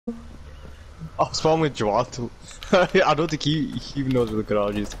I'll spawn with Jawad too. I don't think he even knows where the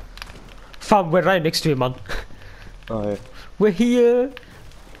garage is. Fam, we're right next to him, man. Oh yeah. We're here.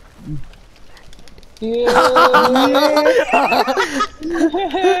 Yeah.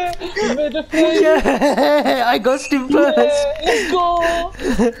 Yeah, I got him first. Let's go.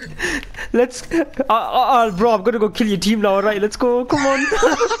 Let's. Bro, I'm gonna go kill your team now. Alright, let's go. Come on.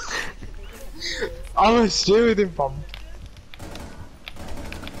 I'm gonna stay with him, fam.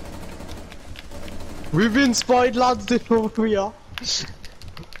 We've been spied, lads. They know who we are.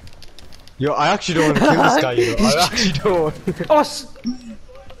 Yo, I actually don't want to kill this guy. You know, I actually don't. Oh.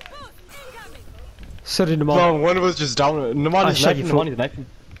 Sorry, Naman. No, one of us just down. Naman is knifing. Naman is knifing.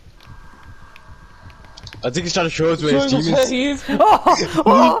 I think he's trying to show us where his team is.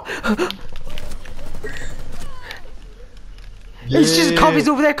 Oh! It's just copies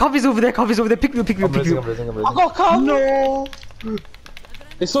over there, copies over there, copies over there. Pick me, pick me, pick me. I'm raising. I got come. No.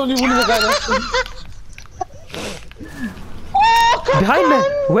 It's only one of the guys. Behind me.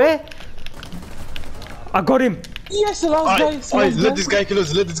 Where? I got him. Yes, the last guy. Alright, let this guy kill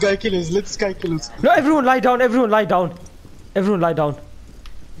us. Let this guy kill us. Let this guy kill us. No, everyone lie down. Everyone lie down. Everyone lie down.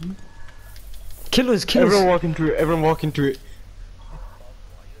 Kill us, kill us. Everyone walk into it. Everyone walk into it.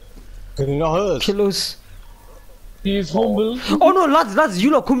 Can you not hurt us? Kill us. He is humble. Oh no, lads,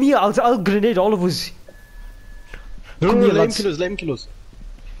 you lot come here. I'll grenade all of us. No, Come no, here, let him lads. kill us. Let him kill us.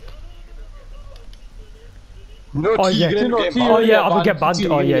 No, Oh, T, yeah. you're gonna get T, banned. Oh yeah, I banned. will get banned.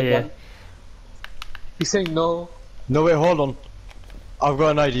 Oh yeah. He's saying no. No, wait, hold on. I've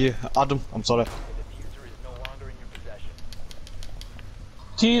got an idea. Adam, I'm sorry.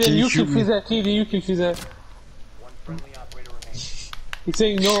 T, then T, you shoot kill me. Fizzer. T, then you kill Fizzer. He's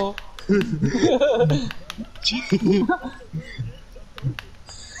saying no. Yeah.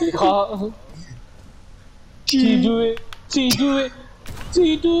 T, do it. T, do it.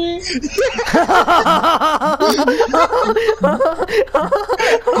 T, do it.